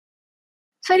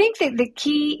So I think that the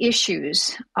key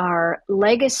issues are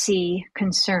legacy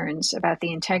concerns about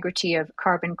the integrity of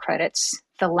carbon credits,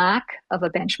 the lack of a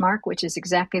benchmark, which is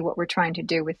exactly what we're trying to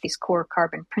do with these core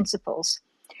carbon principles,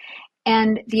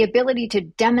 and the ability to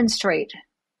demonstrate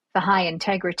the high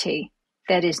integrity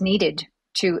that is needed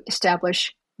to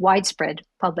establish widespread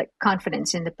public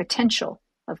confidence in the potential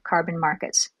of carbon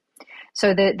markets.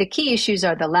 So the key issues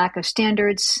are the lack of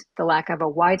standards, the lack of a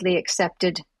widely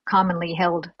accepted, commonly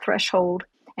held threshold,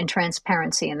 and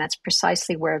transparency. And that's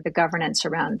precisely where the governance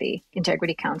around the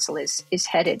Integrity Council is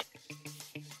headed.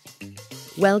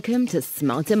 Welcome to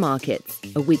Smarter Markets,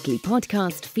 a weekly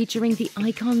podcast featuring the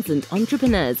icons and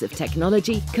entrepreneurs of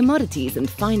technology, commodities, and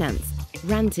finance,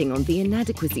 ranting on the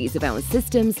inadequacies of our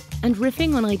systems and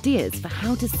riffing on ideas for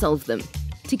how to solve them.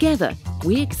 Together,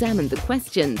 we examine the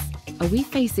questions: are we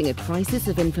facing a crisis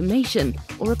of information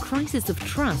or a crisis of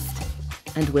trust?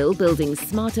 And will building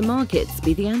smarter markets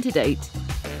be the antidote?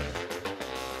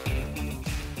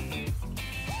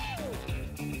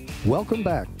 Welcome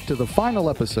back to the final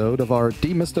episode of our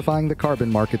Demystifying the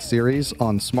Carbon Markets series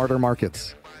on Smarter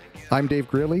Markets. I'm Dave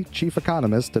Greely, Chief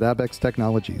Economist at Abex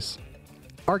Technologies.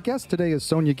 Our guest today is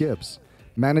Sonja Gibbs,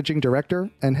 Managing Director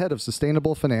and Head of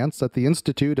Sustainable Finance at the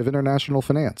Institute of International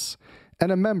Finance,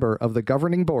 and a member of the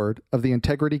Governing Board of the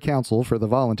Integrity Council for the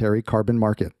Voluntary Carbon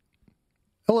Market.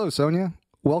 Hello, Sonja.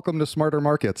 Welcome to Smarter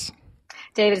Markets.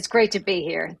 David, it's great to be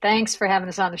here. Thanks for having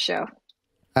us on the show.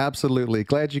 Absolutely.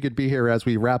 Glad you could be here as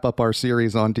we wrap up our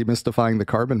series on demystifying the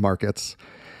carbon markets.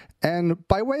 And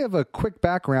by way of a quick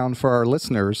background for our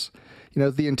listeners,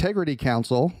 the Integrity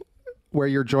Council, where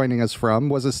you're joining us from,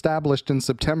 was established in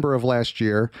September of last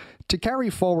year to carry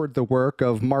forward the work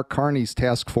of Mark Carney's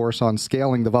task force on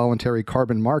scaling the voluntary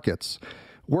carbon markets,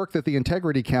 work that the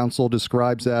Integrity Council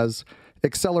describes as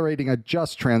accelerating a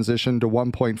just transition to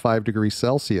 1.5 degrees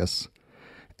Celsius.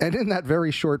 And in that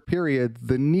very short period,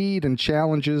 the need and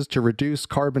challenges to reduce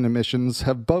carbon emissions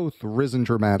have both risen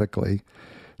dramatically.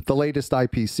 The latest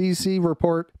IPCC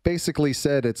report basically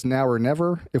said it's now or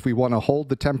never if we want to hold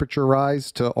the temperature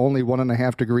rise to only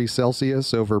 1.5 degrees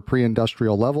Celsius over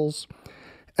pre-industrial levels.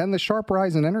 And the sharp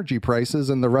rise in energy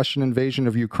prices and the Russian invasion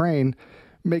of Ukraine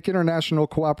make international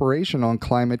cooperation on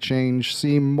climate change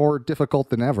seem more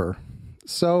difficult than ever.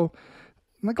 So,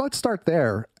 let's start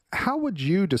there. How would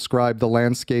you describe the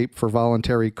landscape for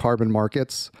voluntary carbon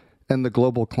markets and the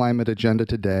global climate agenda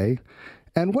today?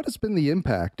 And what has been the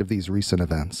impact of these recent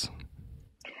events?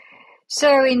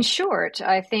 So in short,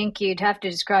 I think you'd have to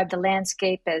describe the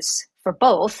landscape as, for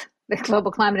both the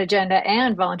global climate agenda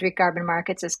and voluntary carbon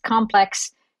markets, as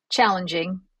complex,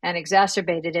 challenging, and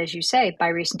exacerbated, as you say, by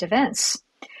recent events.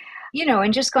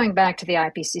 And just going back to the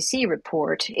IPCC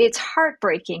report, it's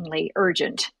heartbreakingly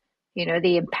urgent.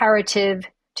 The imperative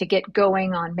to get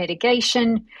going on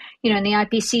mitigation. And the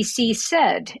IPCC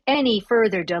said any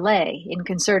further delay in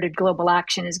concerted global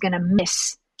action is going to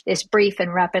miss this brief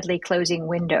and rapidly closing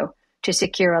window to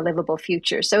secure a livable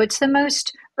future. So it's the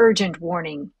most urgent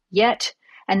warning yet.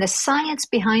 And the science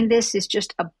behind this is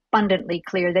just abundantly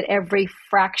clear that every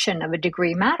fraction of a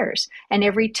degree matters and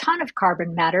every ton of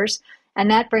carbon matters.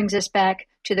 And that brings us back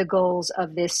to the goals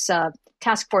of this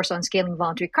Task Force on Scaling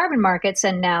Voluntary Carbon Markets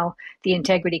and now the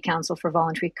Integrity Council for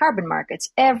Voluntary Carbon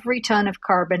Markets. Every ton of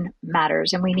carbon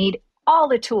matters, and we need all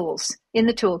the tools in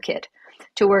the toolkit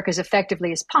to work as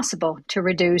effectively as possible to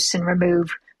reduce and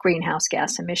remove greenhouse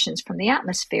gas emissions from the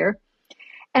atmosphere.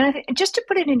 And just to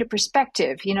put it into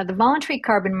perspective, the voluntary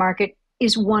carbon market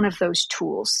is one of those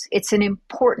tools. It's an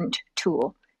important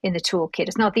tool in the toolkit.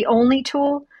 It's not the only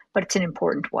tool, but it's an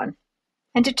important one.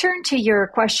 And to turn to your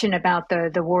question about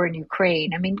the war in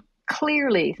Ukraine,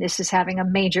 clearly this is having a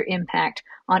major impact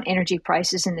on energy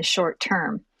prices in the short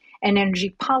term and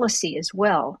energy policy as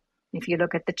well. If you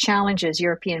look at the challenges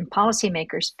European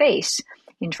policymakers face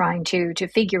in trying to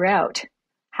figure out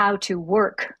how to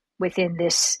work within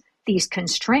these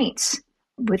constraints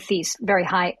with these very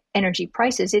high energy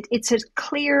prices, it's a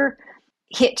clear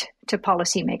hit to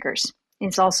policymakers.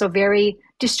 It's also very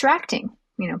distracting.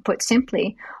 Put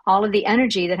simply, all of the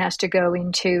energy that has to go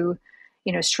into,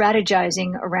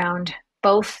 strategizing around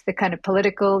both the kind of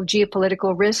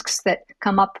geopolitical risks that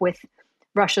come up with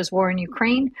Russia's war in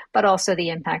Ukraine, but also the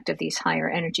impact of these higher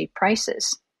energy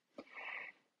prices.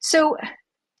 So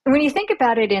when you think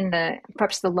about it in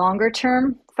perhaps the longer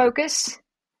term focus,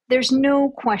 there's no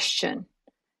question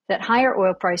that higher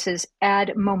oil prices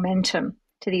add momentum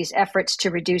to these efforts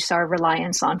to reduce our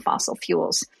reliance on fossil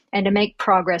fuels and to make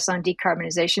progress on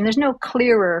decarbonization. There's no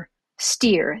clearer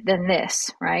steer than this,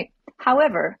 right?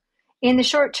 However, in the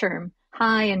short term,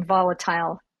 high and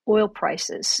volatile oil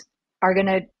prices are going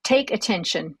to take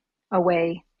attention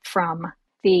away from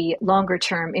the longer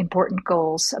term important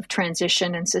goals of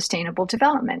transition and sustainable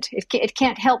development. It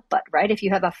can't help but, right? If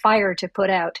you have a fire to put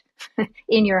out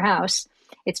in your house,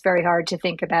 it's very hard to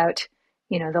think about,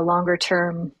 the longer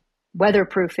term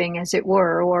weatherproofing, as it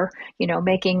were, or,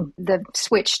 making the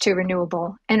switch to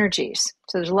renewable energies.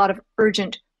 So there's a lot of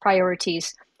urgent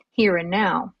priorities here and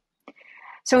now.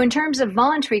 So in terms of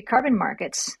voluntary carbon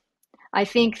markets, I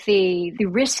think the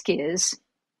risk is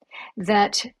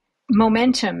that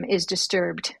momentum is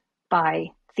disturbed by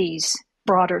these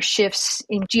broader shifts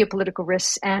in geopolitical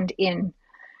risks and in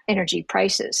energy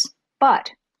prices.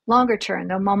 But longer term,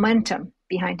 the momentum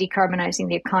behind decarbonizing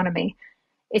the economy,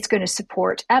 it's going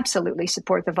to absolutely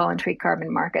support the voluntary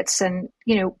carbon markets. And,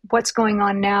 what's going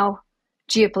on now,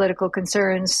 geopolitical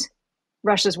concerns,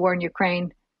 Russia's war in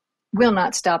Ukraine, will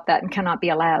not stop that and cannot be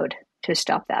allowed to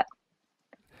stop that.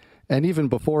 And even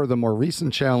before the more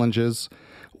recent challenges,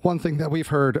 one thing that we've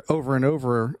heard over and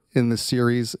over in this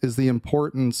series is the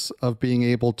importance of being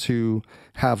able to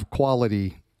have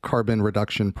quality carbon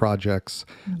reduction projects,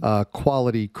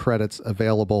 quality credits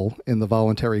available in the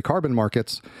voluntary carbon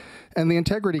markets. And the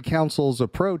Integrity Council's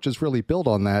approach is really built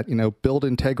on that. Build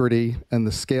integrity, and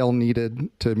the scale needed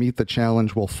to meet the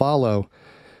challenge will follow.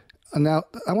 Now,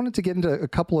 I wanted to get into a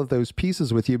couple of those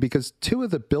pieces with you because two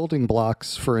of the building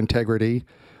blocks for integrity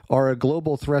are a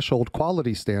global threshold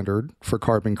quality standard for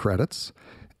carbon credits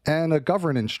and a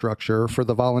governance structure for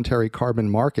the voluntary carbon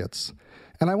markets.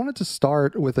 And I wanted to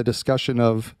start with a discussion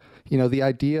of, the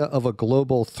idea of a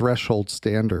global threshold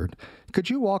standard. Could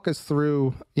you walk us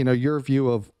through, your view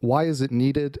of why is it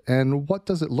needed and what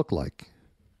does it look like?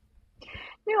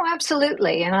 No,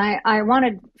 absolutely. And I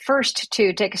wanted first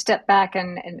to take a step back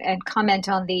and comment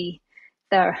on the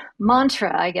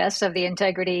mantra, I guess, of the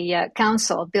Integrity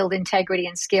Council: build integrity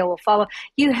and scale will follow.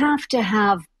 You have to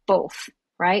have both,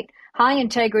 right? High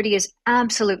integrity is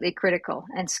absolutely critical,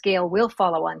 and scale will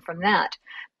follow on from that.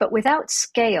 But without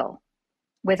scale,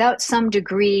 without some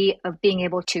degree of being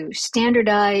able to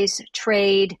standardize,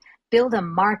 trade, build a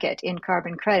market in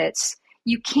carbon credits,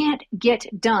 you can't get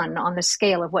done on the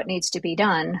scale of what needs to be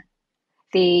done,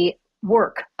 the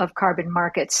work of carbon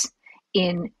markets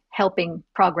in helping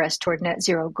progress toward net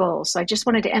zero goals. So I just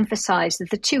wanted to emphasize that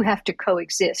the two have to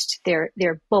coexist.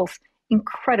 They're both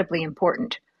incredibly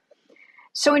important.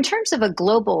 So in terms of a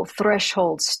global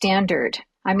threshold standard,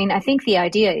 I think the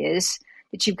idea is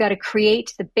that you've got to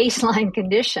create the baseline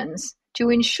conditions to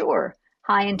ensure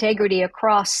high integrity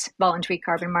across voluntary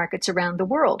carbon markets around the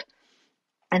world.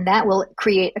 And that will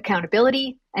create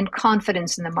accountability and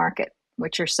confidence in the market,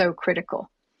 which are so critical.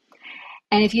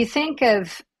 And if you think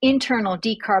of internal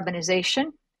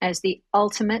decarbonization as the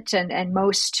ultimate and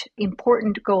most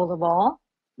important goal of all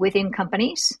within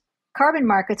companies, carbon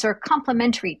markets are a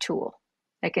complementary tool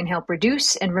that can help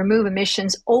reduce and remove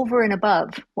emissions over and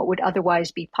above what would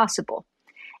otherwise be possible.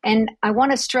 And I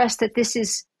want to stress that this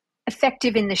is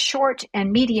effective in the short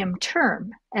and medium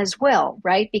term as well,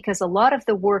 right? Because a lot of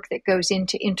the work that goes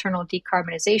into internal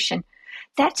decarbonization,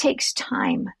 that takes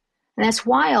time. And that's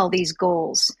why all these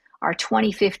goals are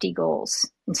 2050 goals,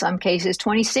 in some cases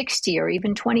 2060 or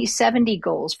even 2070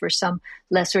 goals for some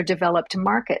lesser developed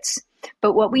markets.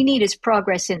 But what we need is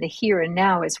progress in the here and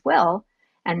now as well.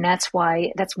 And that's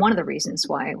one of the reasons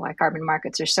why carbon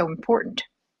markets are so important.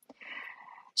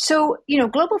 So,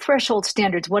 global threshold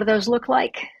standards, what do those look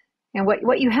like? And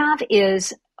what you have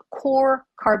is core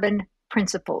carbon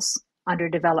principles under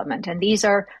development. And these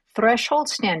are threshold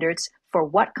standards for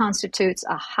what constitutes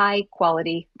a high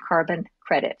quality carbon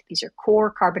credit. These are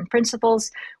core carbon principles,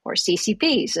 or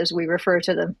CCPs as we refer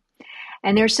to them.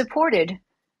 And they're supported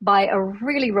by a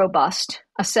really robust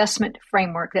assessment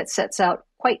framework that sets out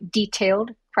quite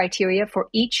detailed criteria for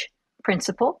each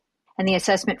principle. And the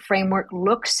assessment framework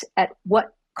looks at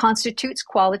what constitutes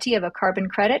quality of a carbon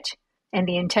credit and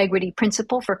the integrity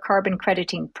principle for carbon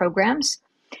crediting programs.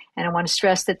 And I want to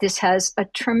stress that this has a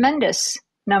tremendous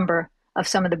number of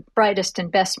some of the brightest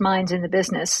and best minds in the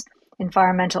business,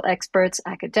 environmental experts,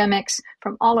 academics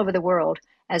from all over the world,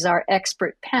 as our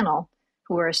expert panel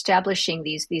who are establishing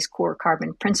these core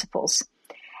carbon principles.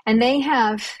 And they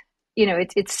have,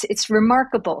 it's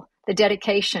remarkable, the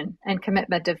dedication and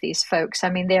commitment of these folks.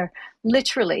 They're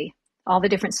literally, all the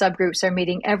different subgroups are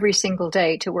meeting every single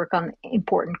day to work on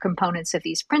important components of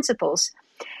these principles.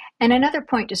 And another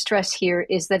point to stress here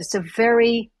is that it's a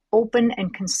very open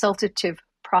and consultative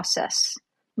process.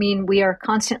 We are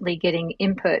constantly getting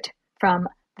input from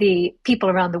the people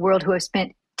around the world who have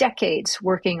spent decades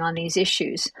working on these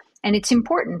issues. And it's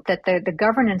important that the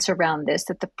governance around this,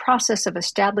 that the process of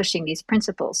establishing these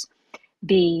principles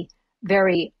be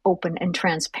very open and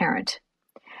transparent.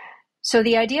 So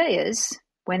the idea is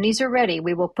when these are ready,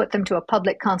 we will put them to a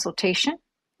public consultation,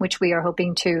 which we are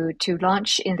hoping to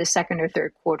launch in the second or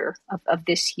third quarter of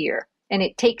this year. And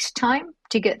it takes time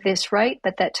to get this right,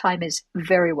 but that time is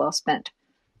very well spent.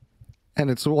 And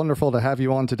it's wonderful to have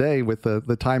you on today with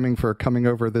the timing for coming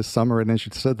over this summer, and as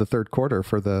you said, the third quarter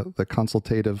for the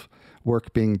consultative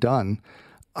work being done.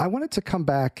 I wanted to come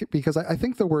back because I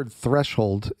think the word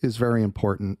threshold is very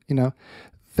important.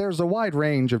 There's a wide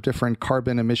range of different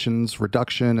carbon emissions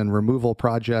reduction and removal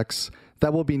projects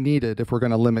that will be needed if we're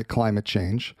going to limit climate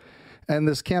change. And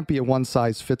this can't be a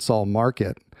one-size-fits-all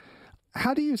market.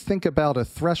 How do you think about a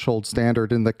threshold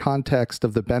standard in the context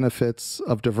of the benefits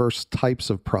of diverse types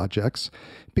of projects?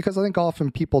 Because I think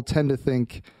often people tend to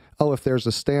think, oh, if there's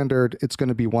a standard, it's going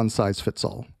to be one size fits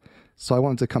all. So I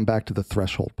wanted to come back to the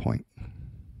threshold point.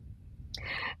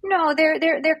 No,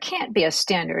 there can't be a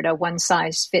standard, a one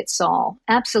size fits all.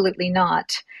 Absolutely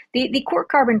not. The core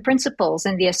carbon principles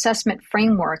and the assessment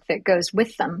framework that goes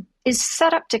with them is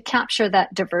set up to capture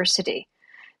that diversity.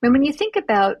 I mean, when you think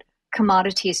about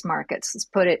commodities markets, let's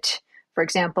put it, for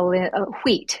example,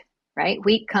 wheat, right?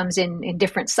 Wheat comes in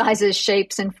different sizes,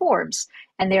 shapes, and forms,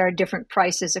 and there are different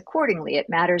prices accordingly. It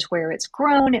matters where it's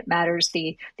grown. It matters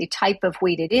the type of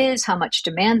wheat it is, how much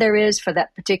demand there is for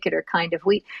that particular kind of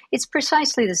wheat. It's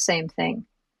precisely the same thing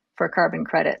for carbon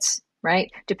credits,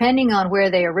 right? Depending on where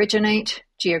they originate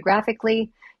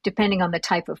geographically, depending on the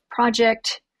type of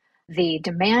project, the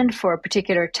demand for a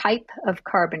particular type of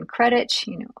carbon credit,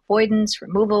 avoidance,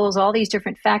 removals, all these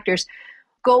different factors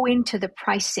go into the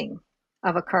pricing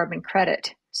of a carbon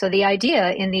credit. So the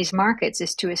idea in these markets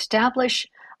is to establish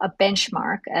a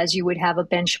benchmark, as you would have a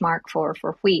benchmark for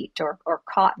wheat or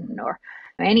cotton or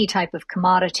any type of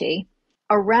commodity,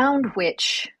 around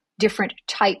which different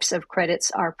types of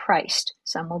credits are priced.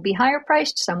 Some will be higher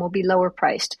priced, some will be lower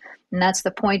priced. And that's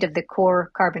the point of the core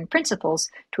carbon principles,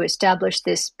 to establish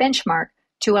this benchmark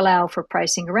to allow for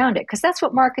pricing around it, because that's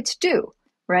what markets do,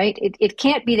 right? It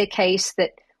can't be the case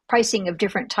that pricing of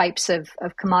different types of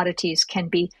commodities can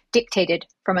be dictated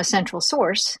from a central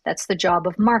source. That's the job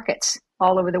of markets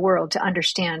all over the world, to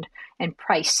understand and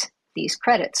price these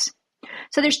credits.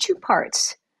 So there's two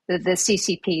parts, the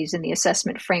CCPs and the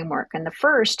assessment framework. And the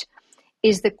first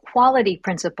is the quality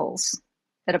principles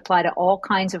that apply to all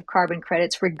kinds of carbon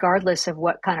credits, regardless of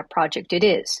what kind of project it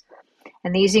is.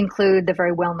 And these include the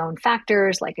very well-known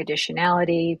factors like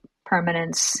additionality,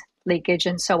 permanence, leakage,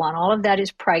 and so on. All of that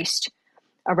is priced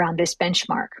around this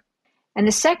benchmark. And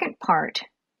the second part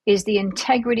is the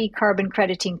integrity carbon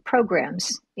crediting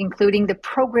programs, including the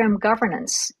program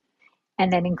governance,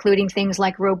 and then including things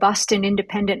like robust and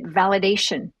independent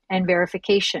validation and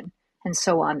verification, and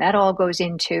so on. That all goes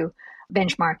into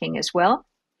benchmarking as well.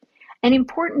 And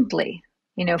importantly,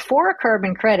 for a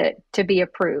carbon credit to be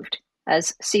approved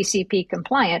as CCP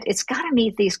compliant, it's got to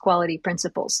meet these quality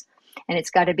principles, and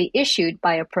it's got to be issued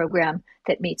by a program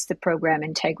that meets the program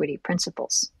integrity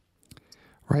principles.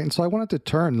 Right. And so I wanted to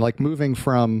turn, moving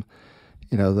from,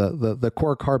 the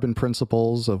core carbon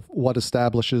principles of what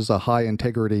establishes a high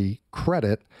integrity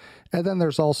credit, and then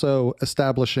there's also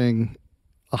establishing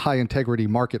a high integrity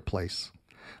marketplace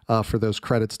for those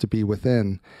credits to be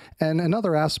within. And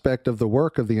another aspect of the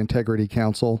work of the Integrity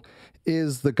Council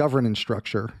is the governance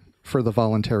structure for the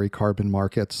voluntary carbon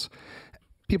markets.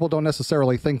 People don't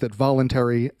necessarily think that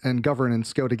voluntary and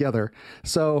governance go together.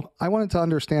 So I wanted to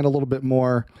understand a little bit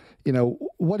more,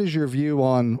 what is your view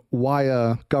on why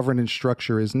a governance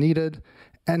structure is needed,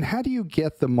 and how do you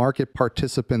get the market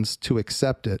participants to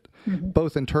accept it,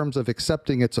 both in terms of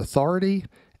accepting its authority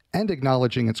and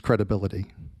acknowledging its credibility?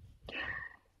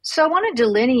 So I want to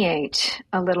delineate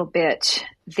a little bit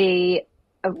the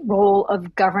role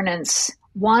of governance,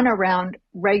 one around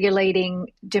regulating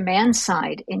demand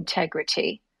side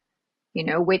integrity,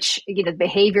 which, the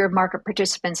behavior of market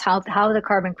participants, how the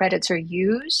carbon credits are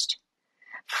used,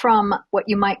 from what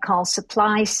you might call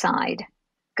supply side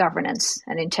governance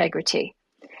and integrity.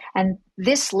 And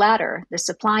this latter, the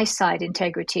supply side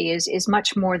integrity, is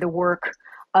much more the work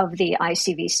of the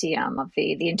ICVCM, of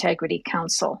the Integrity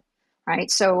Council.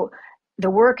 Right. So the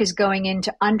work is going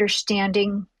into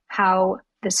understanding how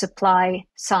the supply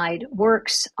side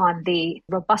works on the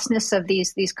robustness of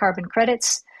these carbon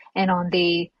credits and on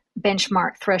the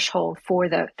benchmark threshold for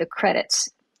the credits.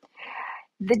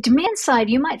 The demand side,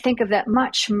 you might think of that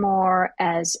much more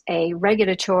as a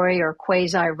regulatory or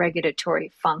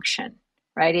quasi-regulatory function,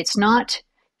 right? It's not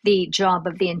the job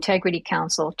of the Integrity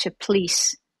Council to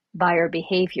police buyer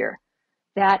behavior.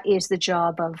 That is the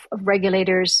job of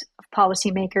regulators, of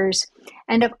policymakers,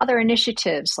 and of other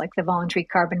initiatives like the Voluntary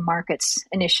Carbon Markets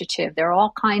initiative. There's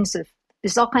all kinds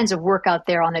of work out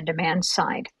there on the demand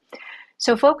side.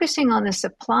 So focusing on the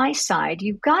supply side,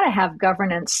 you've got to have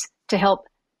governance to help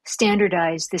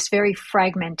standardize this very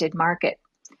fragmented market.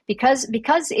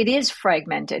 Because it is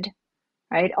fragmented,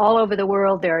 right? All over the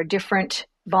world, there are different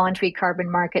voluntary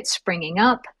carbon markets springing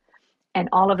up, and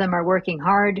all of them are working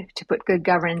hard to put good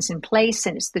governance in place.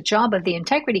 And it's the job of the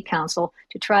Integrity Council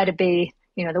to try to be,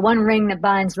 the one ring that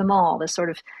binds them all, the sort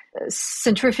of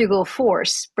centrifugal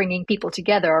force bringing people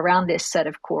together around this set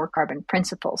of core carbon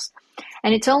principles.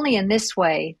 And it's only in this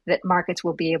way that markets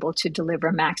will be able to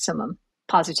deliver maximum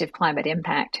positive climate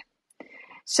impact.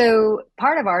 So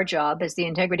part of our job as the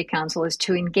Integrity Council is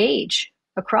to engage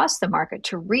across the market,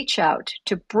 to reach out,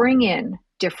 to bring in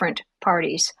different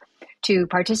parties to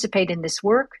participate in this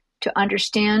work, to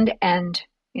understand and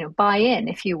buy in,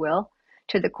 if you will,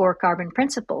 to the core carbon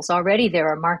principles. Already there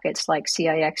are markets like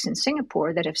CIX in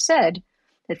Singapore that have said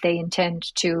that they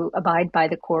intend to abide by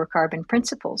the core carbon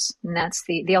principles. And that's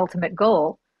the ultimate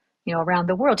goal, around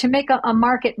the world, to make a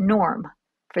market norm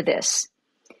for this.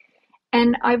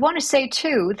 And I want to say,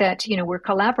 too, that, we're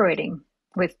collaborating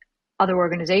with other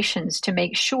organizations to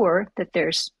make sure that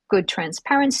there's good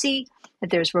transparency, that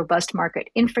there's robust market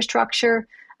infrastructure,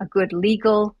 a good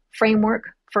legal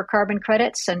framework for carbon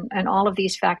credits, and all of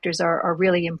these factors are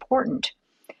really important.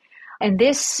 And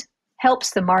this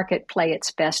helps the market play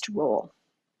its best role.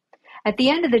 At the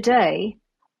end of the day,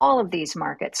 all of these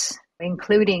markets,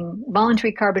 including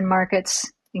voluntary carbon markets,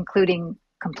 including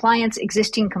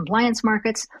existing compliance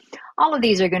markets, all of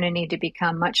these are going to need to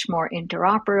become much more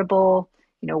interoperable.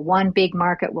 One big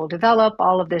market will develop.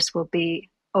 All of this will be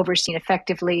overseen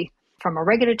effectively from a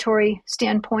regulatory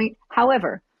standpoint.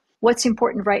 However, what's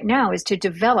important right now is to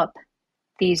develop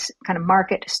these kind of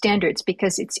market standards,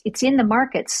 because it's in the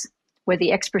markets where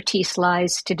the expertise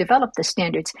lies to develop the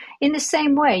standards. In the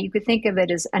same way, you could think of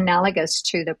it as analogous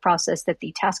to the process that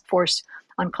the Task Force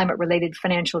on Climate-Related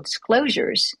Financial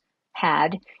Disclosures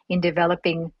had in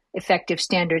developing effective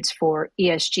standards for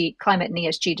ESG, climate and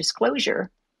ESG disclosure,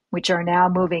 which are now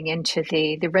moving into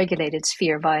the regulated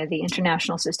sphere via the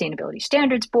International Sustainability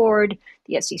Standards Board.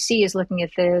 The SEC is looking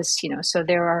at this, so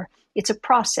it's a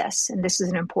process, and this is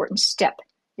an important step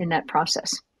in that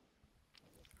process.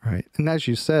 Right. And as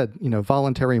you said,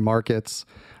 voluntary markets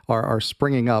are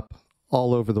springing up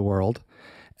all over the world.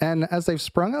 And as they've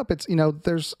sprung up, it's,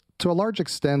 there's to a large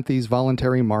extent these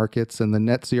voluntary markets and the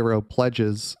net zero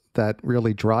pledges that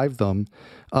really drive them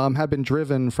have been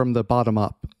driven from the bottom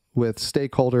up, with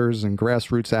stakeholders and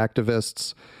grassroots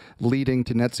activists leading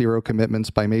to net zero commitments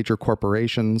by major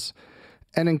corporations.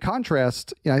 And in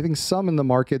contrast, I think some in the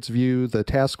markets view the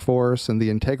task force and the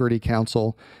Integrity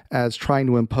Council as trying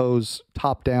to impose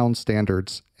top-down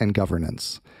standards and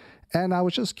governance. And I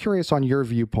was just curious on your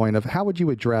viewpoint of how would you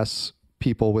address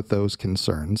people with those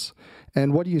concerns?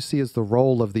 And what do you see as the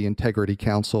role of the Integrity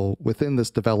Council within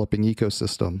this developing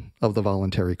ecosystem of the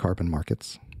voluntary carbon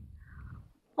markets?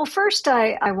 Well, first,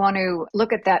 I want to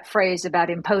look at that phrase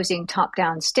about imposing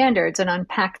top-down standards and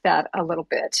unpack that a little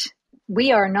bit.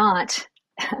 We are not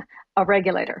a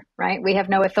regulator, right? We have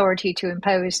no authority to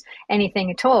impose anything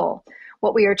at all.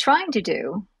 What we are trying to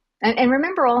do, and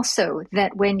remember also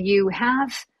that when you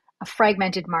have a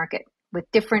fragmented market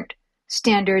with different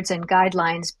standards and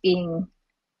guidelines being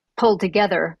pulled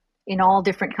together in all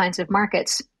different kinds of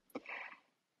markets,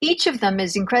 each of them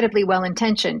is incredibly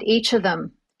well-intentioned. Each of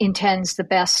them intends the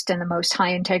best and the most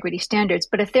high integrity standards.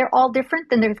 But if they're all different,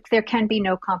 then there can be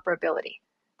no comparability.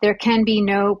 There can be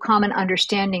no common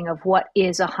understanding of what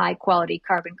is a high quality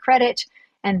carbon credit,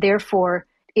 and therefore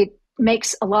it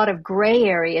makes a lot of gray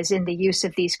areas in the use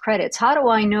of these credits. How do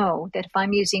I know that if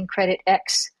I'm using credit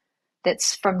X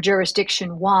that's from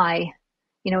jurisdiction Y,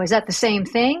 is that the same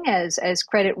thing as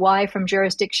credit Y from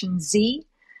jurisdiction Z?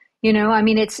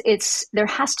 There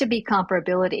has to be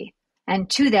comparability. And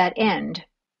to that end,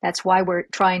 that's why we're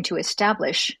trying to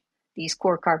establish these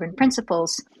core carbon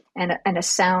principles and a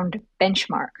sound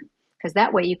benchmark, because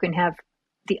that way you can have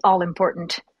the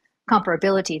all-important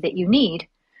comparability that you need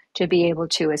to be able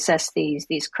to assess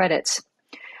these credits.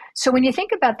 So when you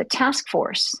think about the task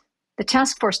force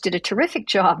did a terrific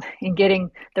job in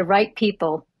getting the right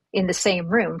people in the same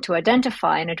room to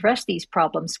identify and address these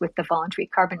problems with the voluntary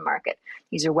carbon market.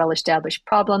 These are well-established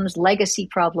problems, legacy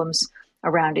problems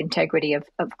around integrity of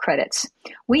credits.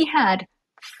 We had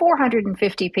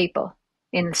 450 people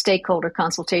in the stakeholder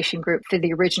consultation group for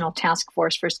the original task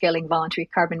force for scaling voluntary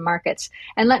carbon markets.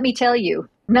 And let me tell you,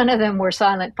 none of them were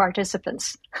silent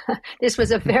participants. This was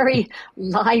a very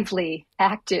lively,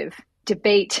 active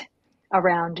debate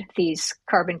around these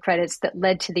carbon credits that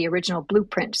led to the original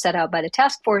blueprint set out by the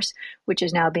task force, which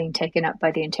is now being taken up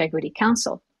by the Integrity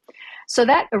Council. So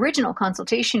that original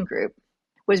consultation group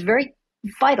was very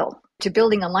vital to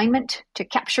building alignment, to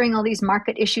capturing all these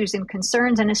market issues and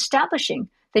concerns, and establishing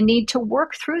the need to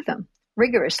work through them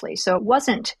rigorously. So it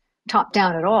wasn't top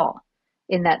down at all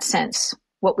in that sense.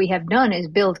 What we have done is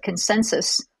build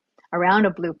consensus around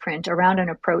a blueprint, around an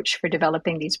approach for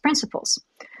developing these principles.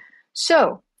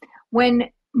 So when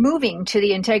moving to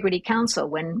the Integrity Council,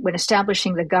 when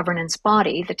establishing the governance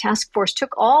body, the task force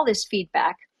took all this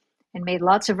feedback and made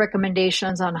lots of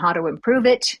recommendations on how to improve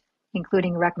it,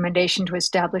 including a recommendation to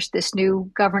establish this new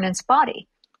governance body,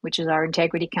 which is our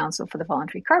Integrity Council for the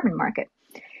Voluntary Carbon Market.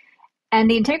 And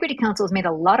the Integrity Council has made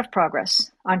a lot of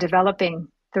progress on developing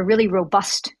the really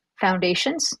robust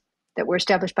foundations that were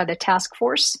established by the task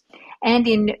force and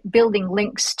in building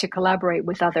links to collaborate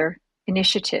with other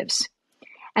initiatives.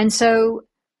 And so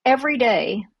every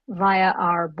day, via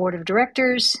our board of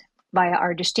directors, via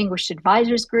our distinguished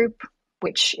advisors group,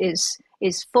 which is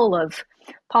full of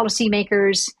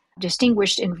policymakers,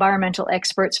 distinguished environmental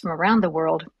experts from around the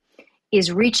world,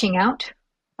 is reaching out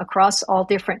across all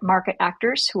different market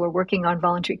actors who are working on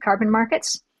voluntary carbon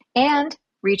markets and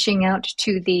reaching out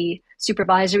to the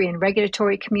supervisory and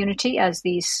regulatory community as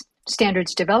these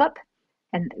standards develop.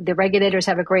 And the regulators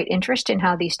have a great interest in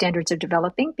how these standards are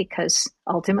developing because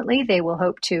ultimately they will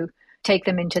hope to take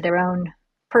them into their own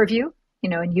purview,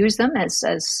 and use them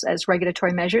as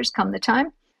regulatory measures come the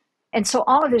time. And so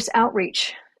all of this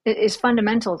outreach is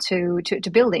fundamental to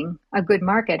building a good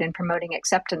market and promoting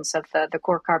acceptance of the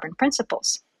core carbon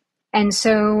principles. And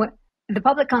so the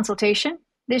public consultation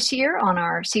this year on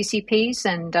our CCPs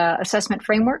and assessment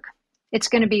framework, it's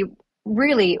going to be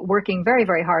really working very,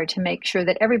 very hard to make sure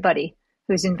that everybody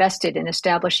who's invested in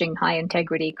establishing high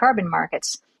integrity carbon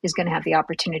markets is going to have the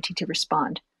opportunity to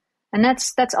respond. And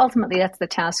that's ultimately the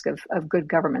task of good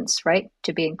governments, right?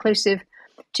 To be inclusive,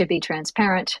 to be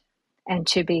transparent, and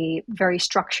to be very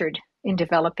structured in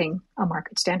developing a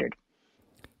market standard.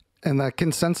 And that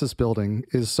consensus building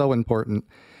is so important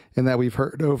in that we've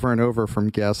heard over and over from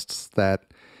guests that,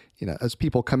 as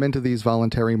people come into these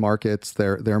voluntary markets,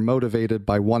 they're motivated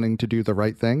by wanting to do the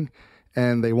right thing,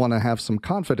 and they want to have some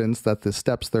confidence that the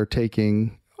steps they're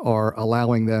taking are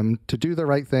allowing them to do the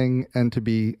right thing and to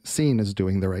be seen as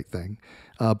doing the right thing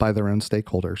by their own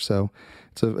stakeholders. So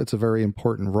it's a very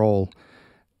important role.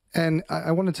 And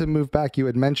I wanted to move back. You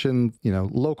had mentioned,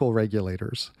 local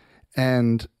regulators,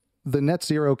 and the net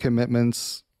zero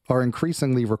commitments are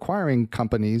increasingly requiring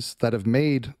companies that have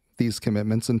made these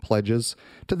commitments and pledges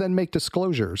to then make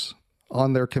disclosures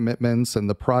on their commitments and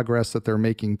the progress that they're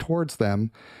making towards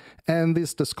them. And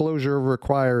this disclosure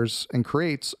requires and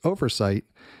creates oversight.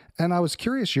 And I was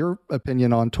curious your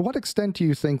opinion on, to what extent do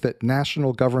you think that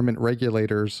national government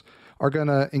regulators are going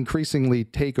to increasingly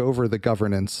take over the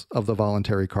governance of the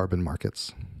voluntary carbon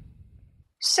markets?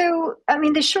 So,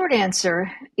 the short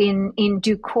answer, in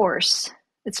due course,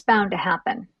 it's bound to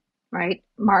happen, right?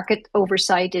 Market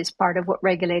oversight is part of what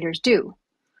regulators do.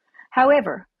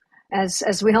 However,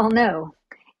 as we all know,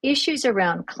 issues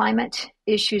around climate,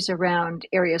 issues around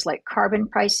areas like carbon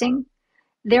pricing,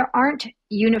 there aren't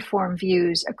uniform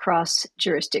views across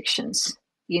jurisdictions.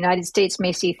 The United States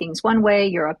may see things one way,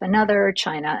 Europe another,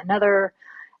 China another.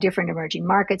 Different emerging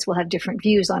markets will have different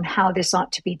views on how this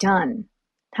ought to be done.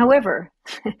 However,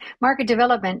 market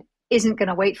development isn't going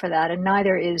to wait for that, and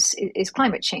neither is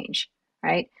climate change,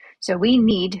 right? So we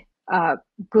need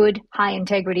good,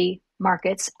 high-integrity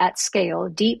markets at scale,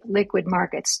 deep liquid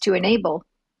markets, to enable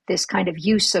this kind of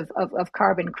use of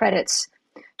carbon credits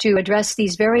to address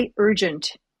these very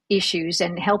urgent issues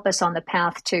and help us on the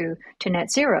path to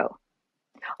net zero.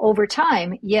 Over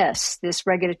time, yes, this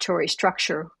regulatory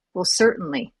structure will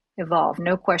certainly evolve,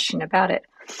 no question about it.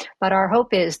 But our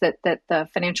hope is that the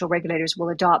financial regulators will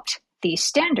adopt these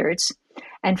standards,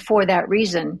 and for that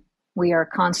reason, we are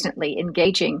constantly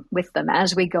engaging with them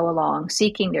as we go along,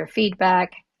 seeking their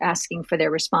feedback, asking for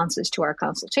their responses to our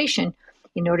consultation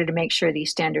in order to make sure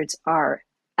these standards are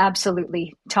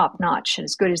absolutely top-notch and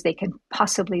as good as they can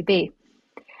possibly be.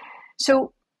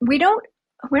 So we're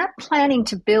not planning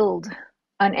to build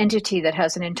an entity that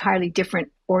has an entirely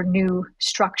different or new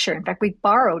structure. In fact, we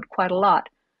borrowed quite a lot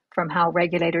from how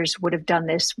regulators would have done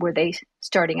this were they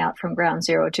starting out from ground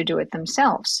zero to do it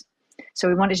themselves. So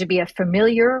we wanted to be a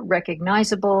familiar,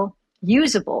 recognizable,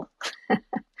 usable,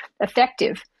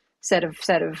 effective set of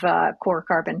core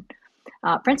carbon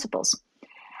principles.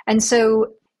 And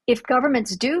so if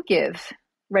governments do give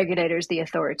regulators the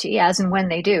authority, as and when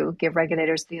they do give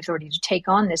regulators the authority to take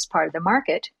on this part of the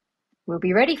market, we'll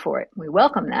be ready for it. We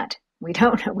welcome that. We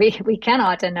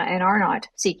cannot and are not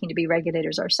seeking to be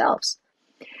regulators ourselves.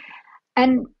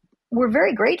 And we're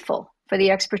very grateful for the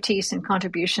expertise and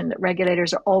contribution that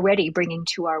regulators are already bringing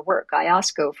to our work.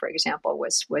 IOSCO, for example,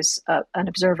 was an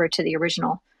observer to the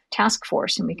original task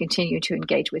force, and we continue to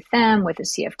engage with them, with the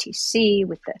CFTC,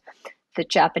 with the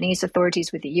Japanese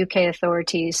authorities, with the UK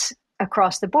authorities.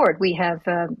 Across the board, we have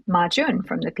Ma Jun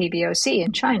from the PBOC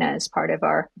in China as part of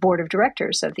our board of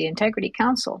directors of the Integrity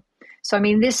Council. So, I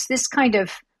mean, this kind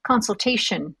of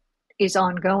consultation is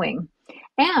ongoing.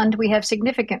 And we have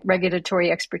significant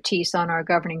regulatory expertise on our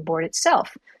governing board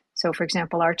itself. So, for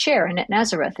example, our chair, Annette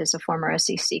Nazareth, is a former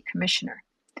SEC commissioner.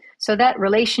 So that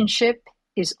relationship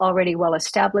is already well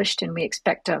established, and we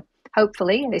expect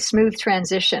hopefully a smooth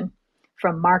transition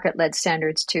from market-led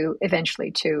standards to eventually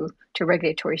to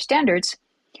regulatory standards.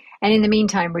 And in the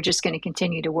meantime, we're just going to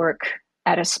continue to work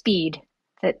at a speed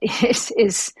that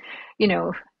is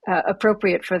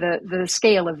appropriate for the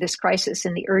scale of this crisis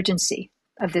and the urgency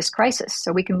of this crisis.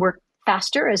 So we can work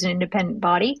faster as an independent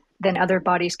body than other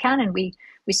bodies can, and we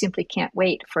simply can't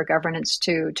wait for governance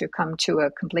to come to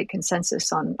a complete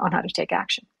consensus on how to take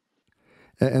action.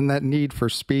 And that need for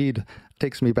speed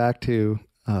takes me back to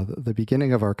the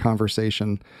beginning of our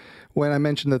conversation when I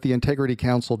mentioned that the Integrity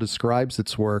Council describes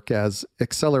its work as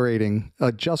accelerating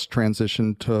a just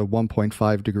transition to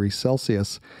 1.5 degrees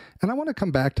Celsius. And I want to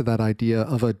come back to that idea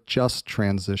of a just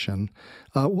transition.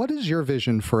 What is your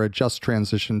vision for a just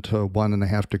transition to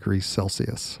 1.5 degrees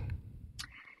Celsius?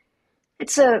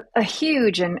 It's a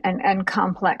huge and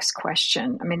complex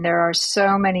question. I mean, there are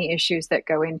so many issues that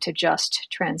go into just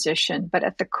transition, but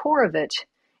at the core of it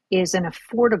is an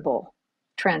affordable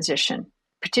transition,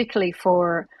 particularly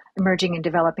for emerging and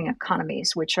developing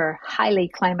economies, which are highly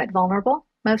climate vulnerable,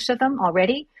 most of them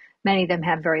already. Many of them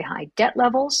have very high debt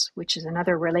levels, which is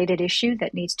another related issue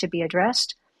that needs to be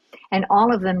addressed. And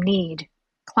all of them need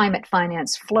climate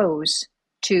finance flows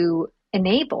to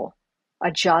enable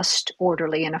a just,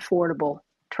 orderly, and affordable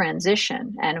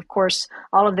transition. And of course,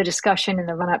 all of the discussion in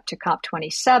the run-up to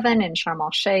COP27 in Sharm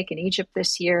el-Sheikh in Egypt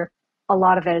this year, a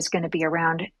lot of that is going to be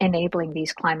around enabling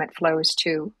these climate flows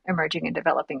to emerging and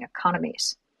developing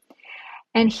economies.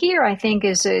 And here, I think,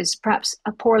 is perhaps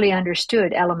a poorly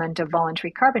understood element of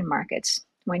voluntary carbon markets.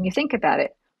 When you think about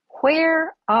it,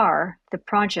 where are the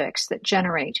projects that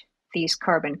generate these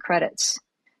carbon credits?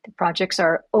 The projects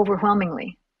are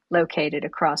overwhelmingly located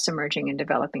across emerging and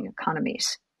developing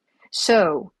economies.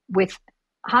 So, with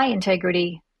high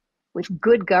integrity, with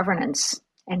good governance,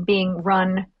 and being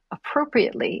run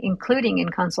appropriately, including in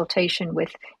consultation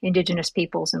with indigenous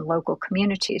peoples and local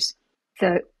communities,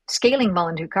 the scaling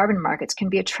voluntary carbon markets can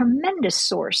be a tremendous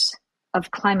source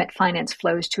of climate finance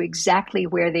flows to exactly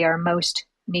where they are most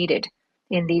needed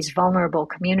in these vulnerable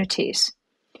communities.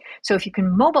 So if you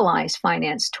can mobilize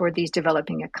finance toward these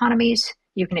developing economies,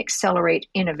 you can accelerate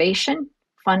innovation,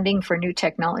 funding for new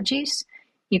technologies.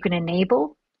 You can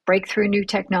enable breakthrough new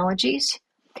technologies.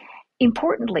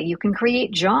 Importantly, you can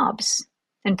create jobs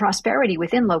and prosperity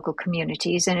within local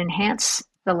communities and enhance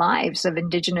the lives of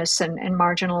indigenous and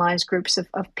marginalized groups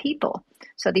of people.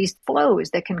 So these flows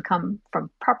that can come from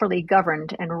properly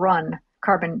governed and run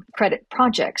carbon credit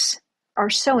projects are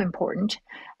so important.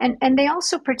 And they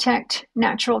also protect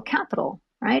natural capital,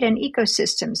 right? And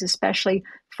ecosystems, especially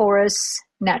forests,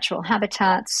 natural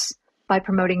habitats, by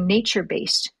promoting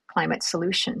nature-based climate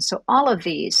solutions. So all of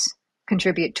these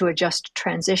contribute to a just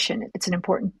transition. It's an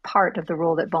important part of the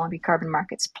role that voluntary carbon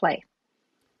markets play.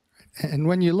 And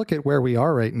when you look at where we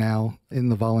are right now in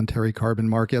the voluntary carbon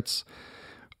markets,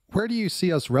 where do you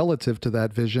see us relative to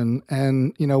that vision?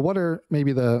 And, what are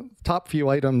maybe the top few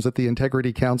items that the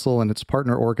Integrity Council and its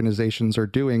partner organizations are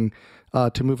doing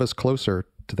to move us closer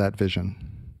to that vision?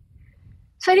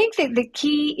 So I think that the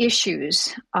key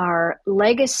issues are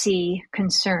legacy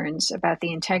concerns about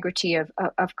the integrity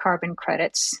of carbon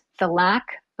credits, the lack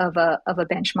of a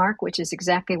benchmark, which is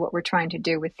exactly what we're trying to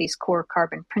do with these core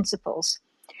carbon principles,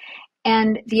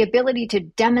 and the ability to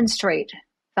demonstrate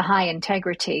the high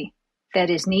integrity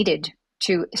that is needed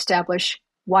to establish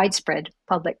widespread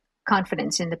public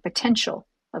confidence in the potential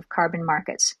of carbon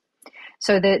markets.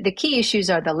 So the key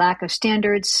issues are the lack of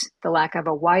standards, the lack of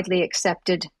a widely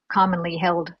accepted, commonly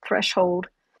held threshold,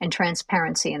 and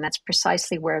transparency. And that's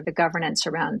precisely where the governance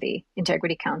around the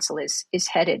Integrity Council is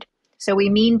headed. So we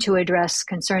mean to address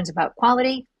concerns about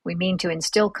quality. We mean to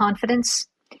instill confidence.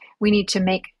 We need to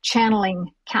make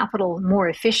channeling capital more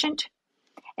efficient.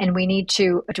 And we need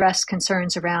to address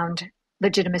concerns around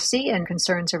legitimacy and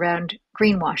concerns around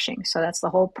greenwashing. So that's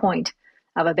the whole point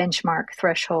of a benchmark,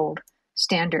 threshold,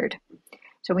 standard.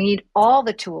 So we need all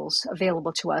the tools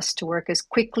available to us to work as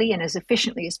quickly and as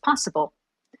efficiently as possible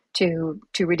to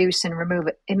reduce and remove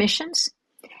emissions.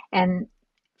 And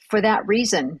for that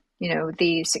reason,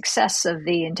 the success of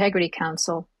the Integrity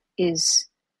Council is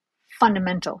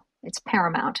fundamental. It's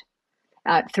paramount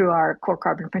through our core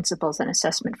carbon principles and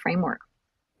assessment framework.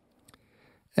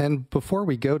 And before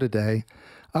we go today,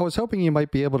 I was hoping you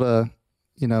might be able to,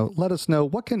 let us know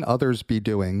what can others be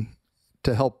doing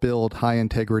to help build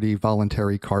high-integrity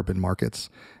voluntary carbon markets,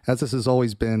 as this has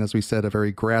always been, as we said, a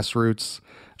very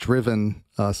grassroots-driven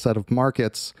set of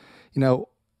markets.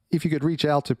 If you could reach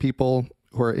out to people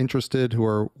who are interested, who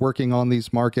are working on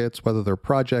these markets, whether they're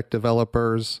project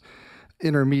developers,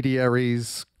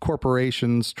 intermediaries,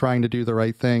 corporations trying to do the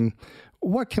right thing,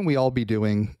 what can we all be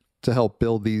doing to help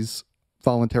build these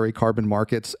voluntary carbon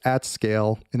markets at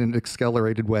scale in an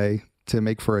accelerated way to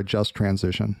make for a just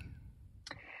transition?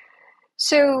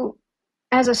 So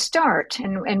as a start,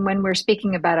 and when we're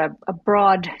speaking about a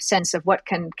broad sense of what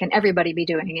can everybody be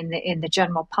doing in the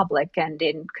general public and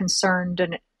in concerned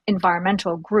and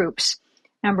environmental groups,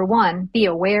 number one, be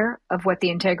aware of what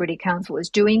the Integrity Council is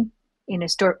doing in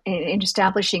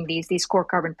establishing these core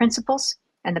carbon principles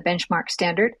and the benchmark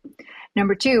standard.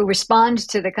 Number two, respond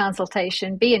to the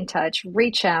consultation, be in touch,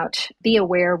 reach out, be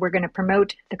aware. We're going to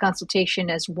promote the consultation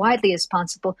as widely as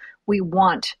possible. We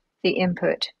want the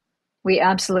input. We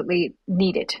absolutely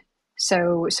need it.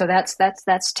 So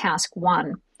that's task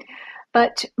one.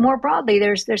 But more broadly,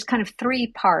 there's kind of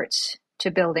three parts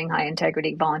to building high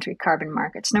integrity voluntary carbon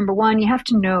markets. Number one, you have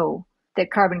to know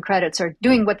that carbon credits are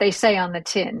doing what they say on the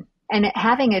tin, and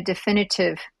having a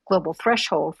definitive global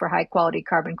threshold for high quality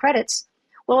carbon credits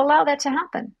will allow that to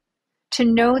happen. To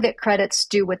know that credits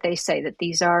do what they say, that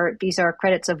these are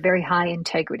credits of very high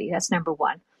integrity. That's number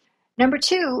one. Number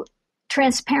two,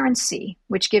 transparency,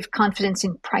 which gives confidence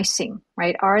in pricing,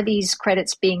 right? Are these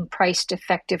credits being priced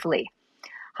effectively?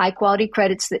 High quality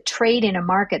credits that trade in a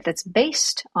market that's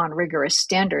based on rigorous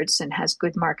standards and has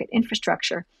good market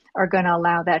infrastructure are going to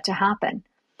allow that to happen.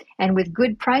 And with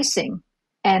good pricing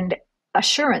and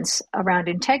assurance around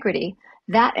integrity,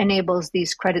 that enables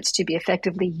these credits to be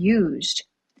effectively used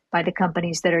by the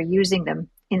companies that are using them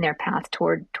in their path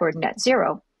toward net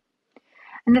zero.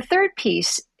 And the third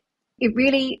piece, it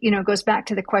really, goes back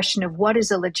to the question of what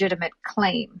is a legitimate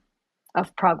claim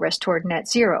of progress toward net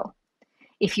zero.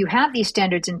 If you have these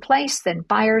standards in place, then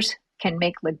buyers can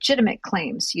make legitimate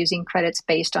claims using credits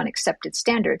based on accepted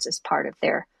standards as part of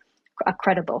a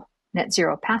credible net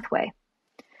zero pathway.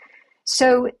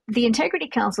 So the Integrity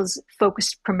Council is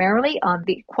focused primarily on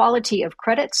the quality of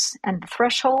credits and the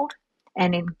threshold,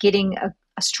 and in getting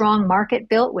a strong market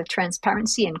built with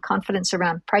transparency and confidence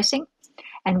around pricing.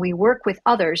 And we work with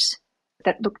others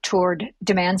that look toward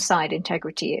demand-side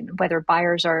integrity and whether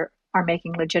buyers are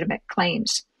making legitimate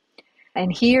claims.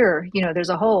 And here, there's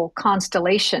a whole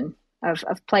constellation of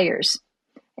players,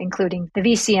 including the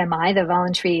VCMI, the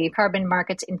Voluntary Carbon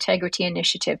Markets Integrity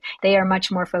Initiative. They are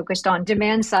much more focused on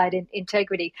demand-side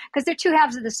integrity because they're two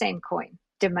halves of the same coin,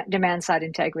 demand-side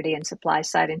integrity and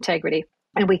supply-side integrity.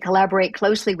 And we collaborate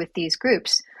closely with these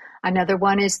groups. Another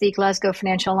one is the Glasgow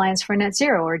Financial Alliance for Net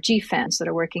Zero, or GFANZ, that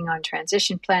are working on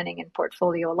transition planning and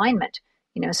portfolio alignment.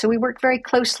 So we work very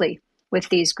closely with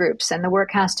these groups, and the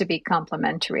work has to be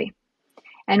complementary.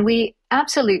 And we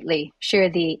absolutely share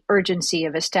the urgency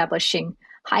of establishing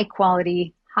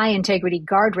high-quality, high-integrity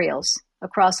guardrails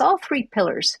across all three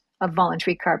pillars of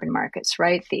voluntary carbon markets,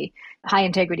 right? The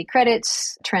high-integrity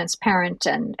credits, transparent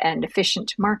and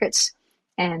efficient markets,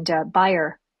 and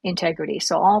buyer integrity.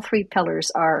 So all three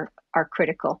pillars are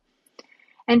critical.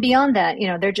 And beyond that,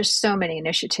 there are just so many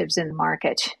initiatives in the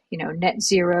market, Net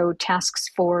Zero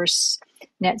Task Force,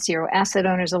 Net Zero Asset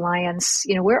Owners Alliance,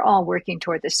 we're all working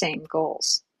toward the same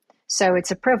goals. So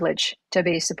it's a privilege to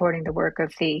be supporting the work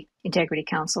of the Integrity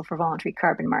Council for Voluntary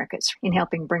Carbon Markets in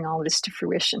helping bring all this to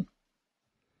fruition.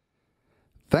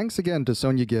 Thanks again to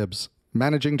Sonja Gibbs,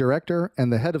 Managing Director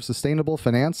and the Head of Sustainable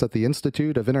Finance at the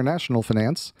Institute of International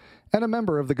Finance, and a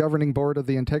member of the Governing Board of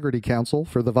the Integrity Council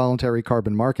for the Voluntary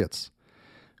Carbon Markets.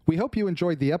 We hope you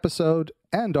enjoyed the episode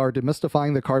and our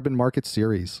Demystifying the Carbon Markets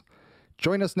series.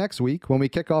 Join us next week when we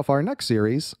kick off our next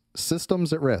series,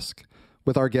 Systems at Risk,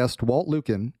 with our guest Walt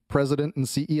Lukin, President and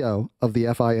CEO of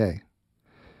the FIA.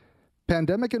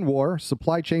 Pandemic and war,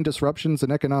 supply chain disruptions,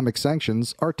 and economic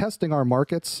sanctions are testing our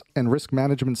markets and risk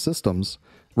management systems,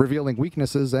 revealing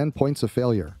weaknesses and points of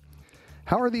failure.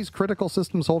 How are these critical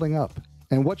systems holding up,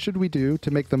 and what should we do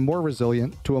to make them more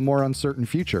resilient to a more uncertain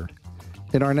future?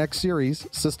 In our next series,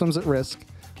 Systems at Risk,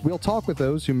 we'll talk with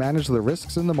those who manage the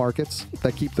risks in the markets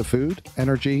that keep the food,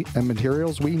 energy, and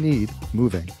materials we need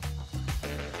moving.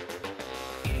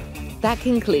 That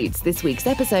concludes this week's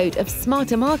episode of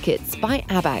Smarter Markets by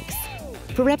Abax.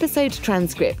 For episode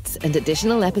transcripts and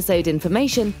additional episode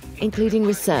information, including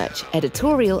research,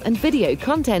 editorial, and video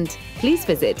content, please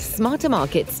visit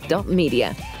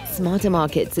smartermarkets.media. Smarter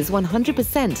Markets is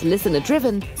 100%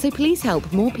 listener-driven, so please help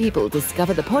more people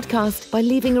discover the podcast by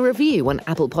leaving a review on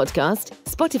Apple Podcast,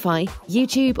 Spotify,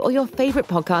 YouTube, or your favorite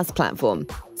podcast platform.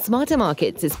 Smarter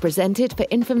Markets is presented for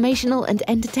informational and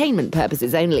entertainment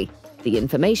purposes only. The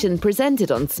information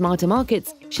presented on Smarter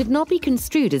Markets should not be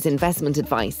construed as investment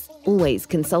advice. Always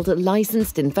consult a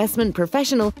licensed investment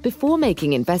professional before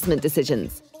making investment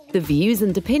decisions. The views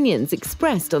and opinions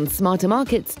expressed on Smarter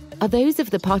Markets are those of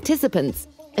the participants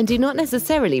and do not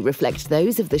necessarily reflect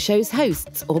those of the show's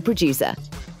hosts or producer.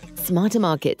 Smarter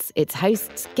Markets, its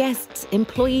hosts, guests,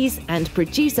 employees, and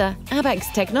producer,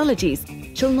 Abax Technologies,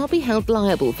 shall not be held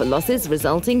liable for losses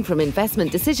resulting from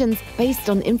investment decisions based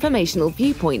on informational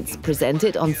viewpoints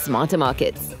presented on Smarter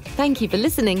Markets. Thank you for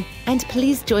listening, and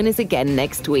please join us again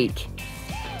next week.